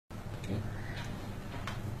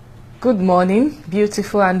Good morning,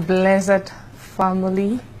 beautiful and blessed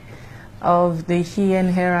family of the He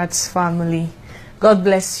and Herat's family. God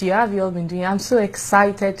bless you. How have you all been doing? I'm so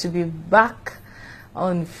excited to be back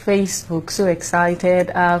on Facebook. So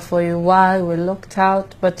excited. For a while we looked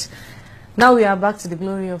out, but now we are back to the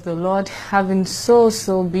glory of the Lord. I've been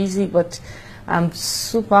so busy, but I'm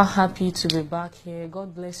super happy to be back here.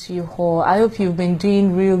 God bless you all. I hope you've been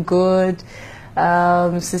doing real good.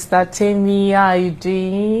 Sister Temi, how are you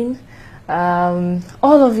doing?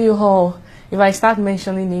 All of you all. If I start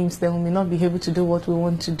mentioning names, then we may not be able to do what we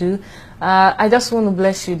want to do. I just want to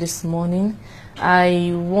bless you this morning.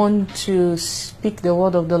 I want to speak the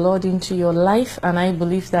word of the Lord into your life, and I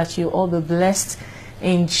believe that you all be blessed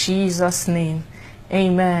in Jesus' name.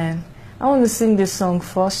 Amen. I want to sing this song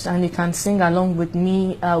first, and you can sing along with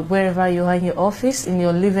me wherever you are, in your office, in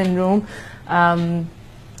your living room, on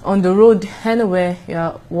the road, anywhere you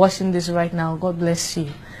are watching this right now. God bless you.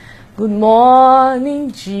 Good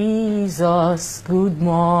morning, Jesus. Good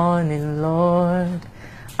morning, Lord.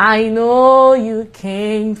 I know you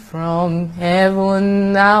came from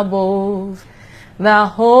heaven above. The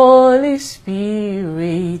Holy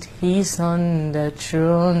Spirit, He's on the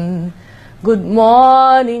throne. Good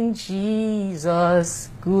morning, Jesus.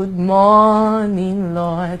 Good morning,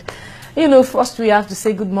 Lord. You know, first we have to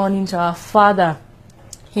say good morning to our Father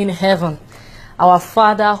in heaven. Our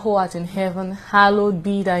Father who art in heaven, hallowed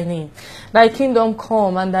be thy name. Thy kingdom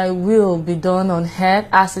come and thy will be done on earth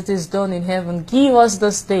as it is done in heaven. Give us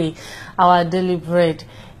this day our daily bread.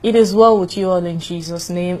 It is well with you all in Jesus'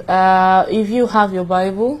 name. If you have your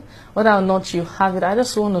Bible, whether or not you have it, I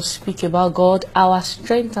just want to speak about God, our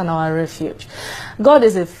strength and our refuge. God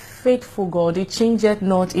is a faithful God. He changeth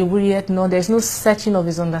not, He wearieth not. There's no searching of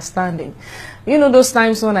His understanding. You know those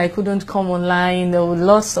times when I couldn't come online, there were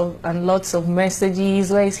lots of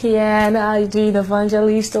messages, where is here and I doing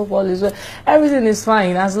evangelist of all is well. Everything is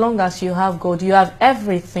fine as long as you have God. You have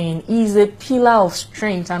everything. He is a pillar of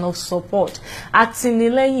strength and of support. He's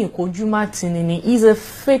a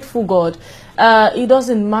faithful God. It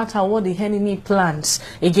doesn't matter what the enemy plans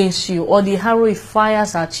against you or the arrow he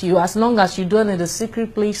fires at you. As long as you dwell in the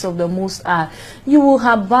secret place of the Most High, you will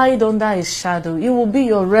abide under His shadow. It will be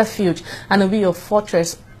your refuge and it will be your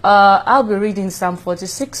fortress. I'll be reading Psalm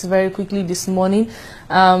 46 very quickly this morning,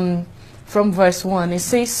 from verse 1. It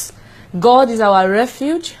says, God is our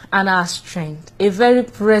refuge and our strength, a very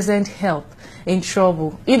present help in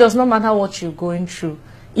trouble. It does not matter what you're going through.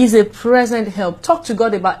 Is a present help. Talk to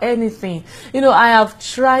God about anything. You know, I have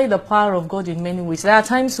tried the power of God in many ways. There are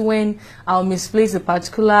times when I'll misplace a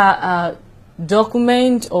particular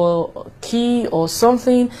document or key or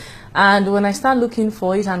something, and when I start looking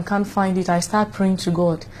for it and can't find it, I start praying to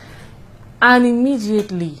God. And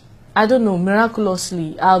immediately, I don't know,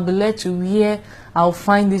 miraculously, I'll be led to where I'll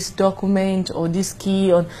find this document or this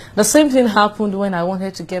key. Or the same thing happened when I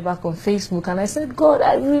wanted to get back on Facebook, and I said, God,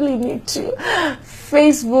 I really need to.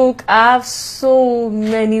 Facebook, I have so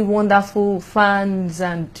many wonderful fans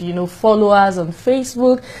and, you know, followers on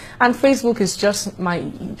Facebook, and Facebook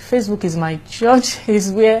is my church,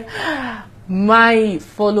 is where my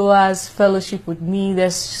followers fellowship with me.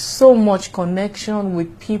 There's so much connection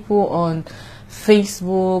with people on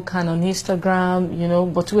Facebook and on Instagram, you know,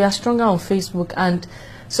 but we are stronger on Facebook. And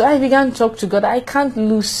so I began to talk to God. I can't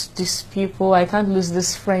lose these people. I can't lose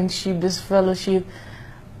this friendship, this fellowship.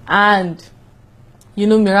 And, you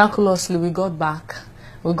know, miraculously, we got back.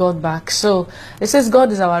 So it says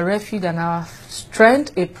God is our refuge and our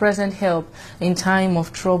strength, a present help in time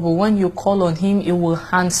of trouble. When you call on Him, He will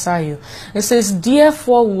answer you. It says,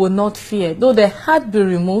 therefore we will not fear, though the heart be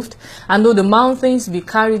removed, and though the mountains be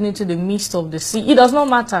carried into the midst of the sea. It does not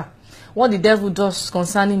matter what the devil does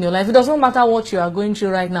concerning your life. It does not matter what you are going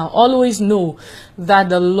through right now. Always know that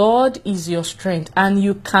the Lord is your strength, and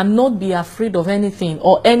you cannot be afraid of anything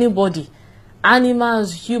or anybody.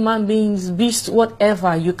 Animals, human beings, beasts,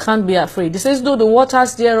 whatever, you can't be afraid. It says, though the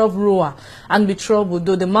waters thereof roar and be troubled,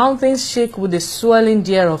 though the mountains shake with the swelling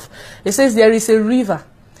thereof. It says, there is a river,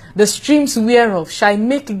 the streams whereof shall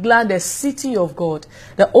make glad the city of God,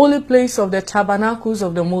 the holy place of the tabernacles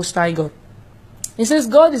of the Most High God. It says,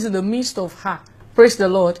 God is in the midst of her. Praise the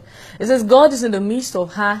Lord. It says, God is in the midst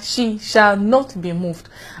of her. She shall not be moved.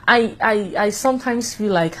 I sometimes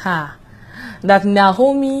feel like her, that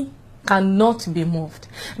Naomi cannot be moved,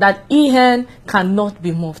 that Ihen cannot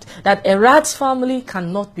be moved, that Erad's family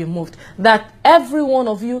cannot be moved, that every one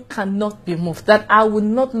of you cannot be moved, that I will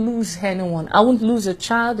not lose anyone. I won't lose a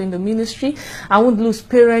child in the ministry. I won't lose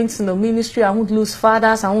parents in the ministry. I won't lose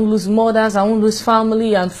fathers. I won't lose mothers. I won't lose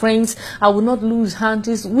family and friends. I will not lose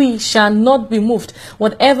aunties. We shall not be moved.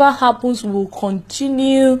 Whatever happens, we will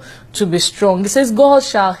continue to be strong. It says God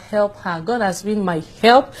shall help her. God has been my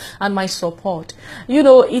help and my support. You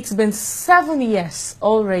know, it's been 7 years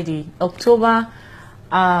already. October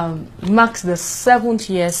marks the 7th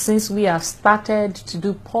year since we have started to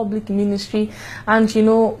do public ministry. And you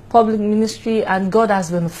know, public ministry, and God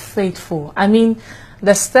has been faithful. I mean,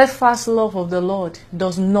 the steadfast love of the Lord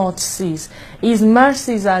does not cease. His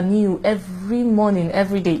mercies are new every morning,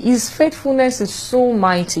 every day. His faithfulness is so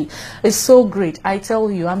mighty. It's so great. I tell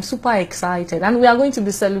you, I'm super excited. And we are going to be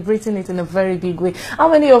celebrating it in a very big way. How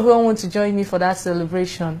many of you want to join me for that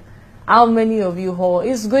celebration? How many of you all?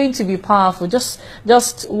 It's going to be powerful. Just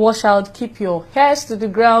watch out, keep your heads to the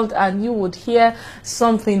ground, and you would hear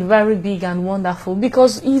something very big and wonderful,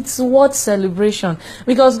 because it's what celebration.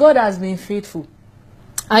 Because God has been faithful.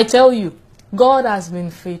 I tell you, God has been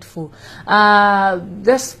faithful.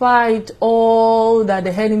 Despite all that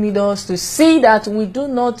the enemy does to see that we do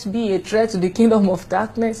not be a threat to the kingdom of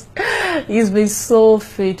darkness, He's been so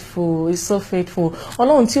faithful. He's so faithful.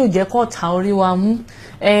 Ọlọ́run tí ò jẹ́ kó ta orí wa mú.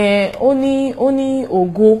 Ó ní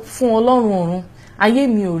ògo fún Ọlọ́run ọ̀run. Ayé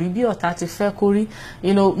mi ò rí bí ọ̀tá ti fẹ́ kó rí.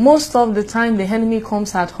 You know, most of the time the enemy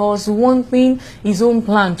comes at us wanting his own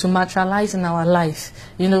plan to materialize in our life.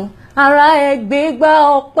 You know, ara ẹ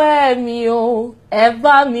gbégbá ọpẹ́ mi o, ẹ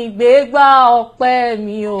bá mi gbégbá ọpẹ́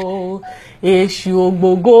mi o, èṣù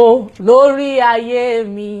ògbógó lórí ayé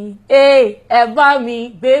mi, ẹ bá mi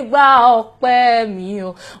gbégbá ọpẹ́ mi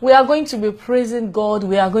o. We are going to be praising God.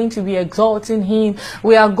 We are going to be exalting Him.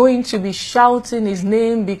 We are going to be shouting His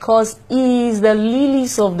name, because He is the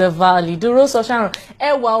lilies of the valley. The rose of Sharon.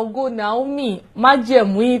 Ẹwà ògo Naomi,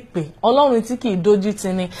 májẹ̀mú ìpè, Ọlọ́run tí kìí dójú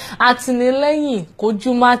tì ni, àtìlẹ́yìn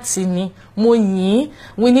kójú má tì ni. Mo yìn.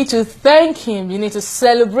 We need to thank Him. You need to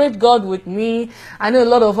celebrate God with me. I know a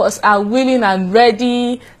lot of us are willing and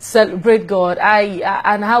ready. Celebrate God.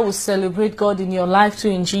 And I will celebrate God in your life too,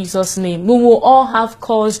 in Jesus' name. We will all have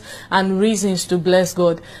cause and reasons to bless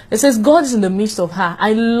God. It says God is in the midst of her.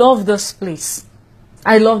 I love this place.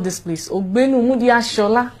 I love this place.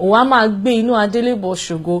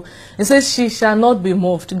 It says she shall not be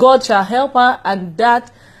moved. God shall help her, and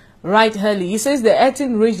that right early. He says the earth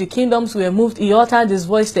reached, the kingdoms were moved. He uttered his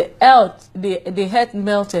voice, the earth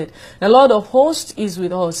melted. The Lord of hosts is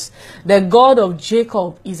with us. The God of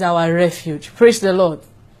Jacob is our refuge. Praise the Lord.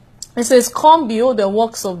 It says, come behold the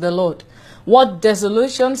works of the Lord, what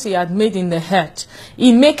desolations He had made in the earth.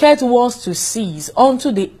 He maketh wars to cease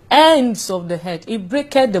unto the ends of the earth. He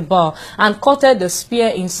breaketh the bow and cutteth the spear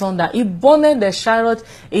in sunder. He burneth the chariot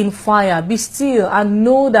in fire. Be still and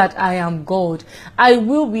know that I am God. I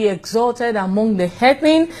will be exalted among the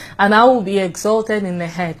heathen, and I will be exalted in the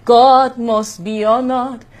earth. God must be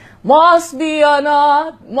honored, must be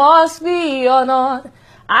honored, must be honored.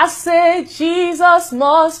 I say Jesus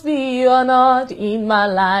must be honored in my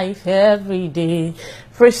life every day.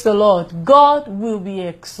 Praise the Lord. God will be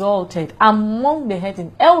exalted among the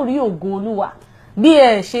heathen. Ẹ ò rí ògo Olúwa. Bí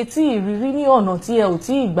ẹ ṣe tí ìrírí ní ọ̀nà tí ẹ ò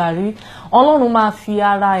tí ìgbà rí, Ọlọ́run máa fi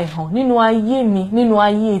ara ẹ̀ hàn nínú ayé mi, nínú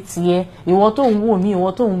ayé tiẹ̀. Ìwọ tó ń wò mí,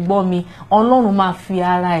 ìwọ tó ń gbọ́ mi, Ọlọ́run máa fi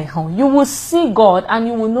ara ẹ̀ hàn. You will see God, and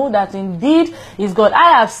you will know that indeed is God.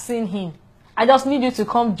 I have seen Him. I just need you to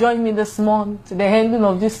come join me this month, the ending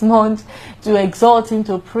of this month, to exalt Him,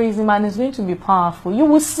 to praise Him, and it's going to be powerful. You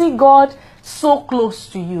will see God so close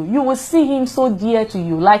to you. You will see Him so dear to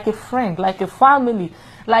you, like a friend, like a family,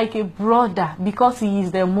 like a brother, because He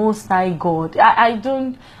is the Most High God. I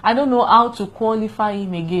don't know how to qualify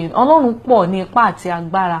Him again. Ọlọ́run pọ̀ ní ipá àti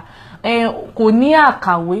agbára. Kò ní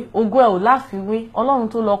àkàwé, ògo ẹ̀ ò láfiwé. Ọlọ́run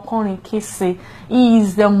tó lọ kọrin kése. He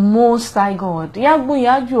is the Most High God.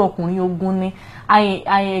 Yágbóyájú ọkùnrin ogun ni. I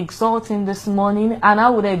exalt Him this morning, and I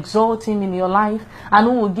would exalt Him in your life, and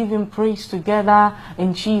we will give Him praise together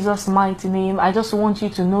in Jesus' mighty name. I just want you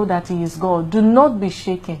to know that He is God. Do not be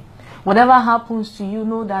shaken. Whatever happens to you,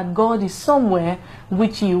 know that God is somewhere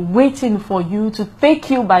with you, waiting for you to take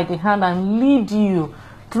you by the hand and lead you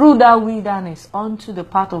through that wilderness onto the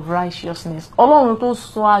path of righteousness. Ọlọ́run tó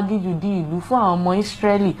sọ aginjù di ìlú fún àwọn ọmọ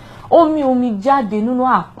Ísírẹ́lì. Omi jáde nínú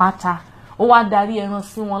àpáta. Ó wá darí ẹran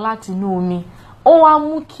sí wọn láti inú omi. Ó wá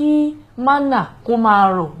mú kí manna kó máa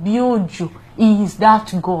rọ̀ bí òjò. He is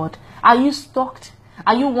that God. Are you stuck?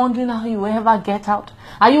 Are you wondering how you will ever get out?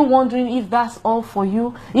 Are you wondering if that's all for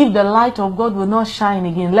you? If the light of God will not shine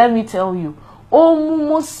again? Let me tell you. Ó mú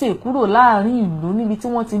Mósè kúrò láàrin ìlú níbi tí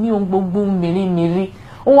wọ́n ti ní ohun gbogbo mèremère.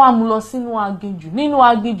 Ó wá mú lọ sínú aginjù. Nínú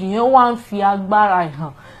aginjù yẹn ó wá ń fi agbára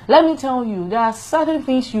hàn. Let me tell you, there are certain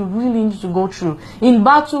things you really need to go through. In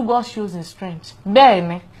battle, God shows his strength.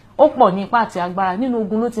 Bẹ́ẹ̀ni, ó pọ̀ ní ipá àti agbára. Nínú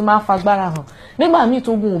ogun ló ti máa ń fa agbára hàn. Nígbà míì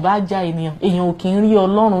tó ogun ò bá ja ènìyàn, èèyàn ò kì í rí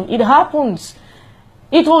Ọlọ́run. It happens.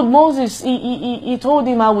 He told Moses, he told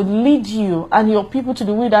him, I would lead you and your people to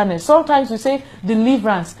the wilderness. Sometimes we say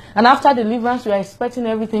deliverance. And after deliverance, we are expecting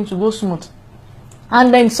everything to go smooth.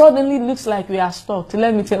 And then suddenly it looks like we are stuck.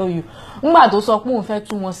 Let me tell you. You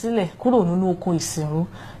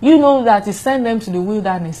know that he sent them to the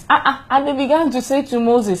wilderness. And they began to say to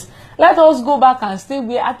Moses, let us go back and stay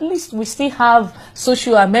where at least we still have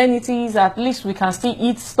social amenities. At least we can still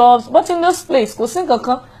eat stuff. But in this place,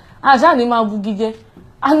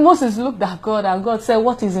 and Moses looked at God and God said,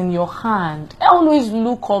 what is in your hand? Always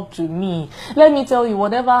look up to me. Let me tell you,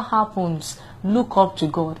 whatever happens, look up to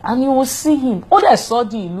God and you will see him. Oh, they saw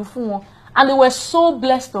the ìlú fún wọn. And they were so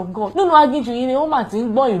blessed of God. Nínú aginjù yìí ni wọ́n máa ti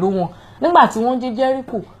ń gbọ́ ìró wọn. Nígbà tí wọ́n dé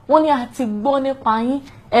Jericho, wọ́n ní a ti gbọ́ nípa yín,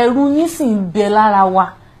 ẹ̀rù yín sì ń bẹ lára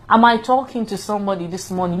wa. Am I talking to somebody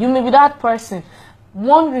this morning? You may be that person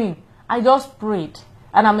wondering, I just prayed.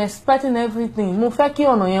 And I'm expecting everything. Mo fẹ́ kí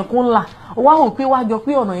ọ̀nà yẹn kó là. Ó wá hàn pé wá jọ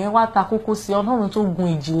pé ọ̀nà yẹn wá ta kókó sí Ọlọ́run tó gun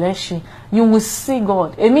ìjìnlẹ̀ ṣe. You will see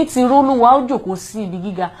God. Èmi ti rólúwa ó jókòó sí ibi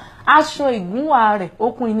gíga. Aṣọ ìgúnwà rẹ̀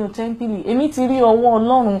ó kún inú tẹ́ḿpìlì. Èmi ti rí ọwọ́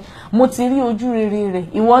Ọlọ́run. Mo ti rí ojú rere rẹ̀.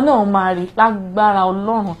 Ìwọ náà máa rí lágbára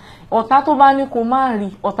Ọlọ́run. Ọ̀tá tó bá ní kó má rí,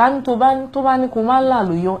 ọ̀tá tó bá ní kó má là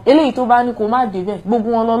lóyọ. Eléyìí tó bá ní kó má débẹ̀. Gbogbo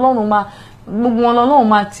wọn Ọlọ́run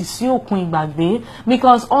máa tì sí òkun ìgbàgbé,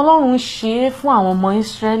 because Ọlọ́run ṣe é fún àwọn ọmọ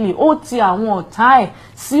Ísírẹ́lì. Ó ti àwọn ọ̀tá ẹ̀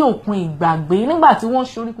sí òkun ìgbàgbé nígbà tí wọ́n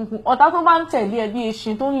ṣorí kunkun. Ọ̀tá tó bá ń tẹ̀lé ẹ bí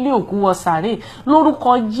eṣin tó ń lé òkú wọ sàréè,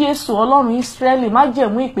 lórúkọ Jésù Ọlọ́run Ísírẹ́lì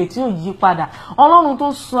májẹ̀mú ìpè tí ò yí padà. Ọlọ́run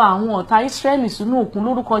tó sọ àwọn ọ̀tá Ísírẹ́lì sínú òkun,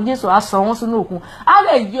 lórúkọ Jésù á sọ wọ́n sínú òkun. Á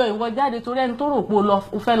lè yọ ìwọ jáde torí ẹni tó rò pé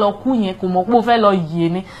o fẹ́ lọ kú yẹn kò mọ̀ pé o fẹ́ lọ yè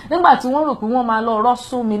ni. Nígbà tí wọ́n rò pé wọ́n máa lọ rọ́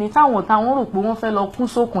sómi ni, táwọn ọ̀tá wọn rò pé wọ́n fẹ́ lọ kú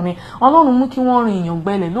sókun ni, Ọlọ́run mú kí wọ́n rìn ìyàn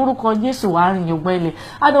gbẹ́lẹ̀. Lórúkọ Jésù wàá rìn ìyàn gbẹ́lẹ̀.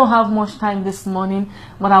 I don't have much time this morning,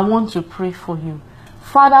 but I want to pray for you.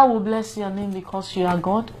 Father, we bless your name because you are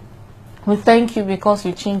God. We thank you because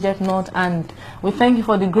you changed it not, and we thank you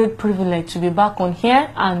for the great privilege to be back on here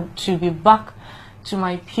and to be back to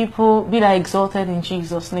my people. Be thou exalted in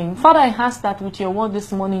Jesus' name. Father, I ask that with your word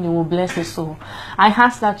this morning you will bless us all. I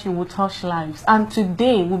ask that you will touch lives, and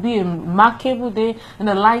today will be a remarkable day in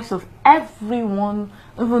the lives of everyone,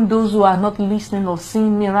 even those who are not listening or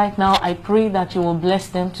seeing me right now. I pray that you will bless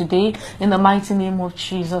them today in the mighty name of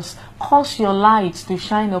Jesus. Cause your light to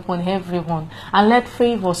shine upon everyone, and let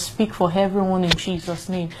favor speak for everyone in Jesus'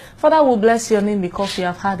 name. Father, we bless your name because you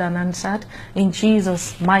have had and answered. In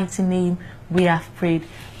Jesus' mighty name we have prayed.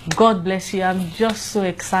 God bless you. I'm just so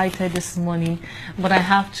excited this morning, but I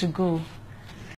have to go.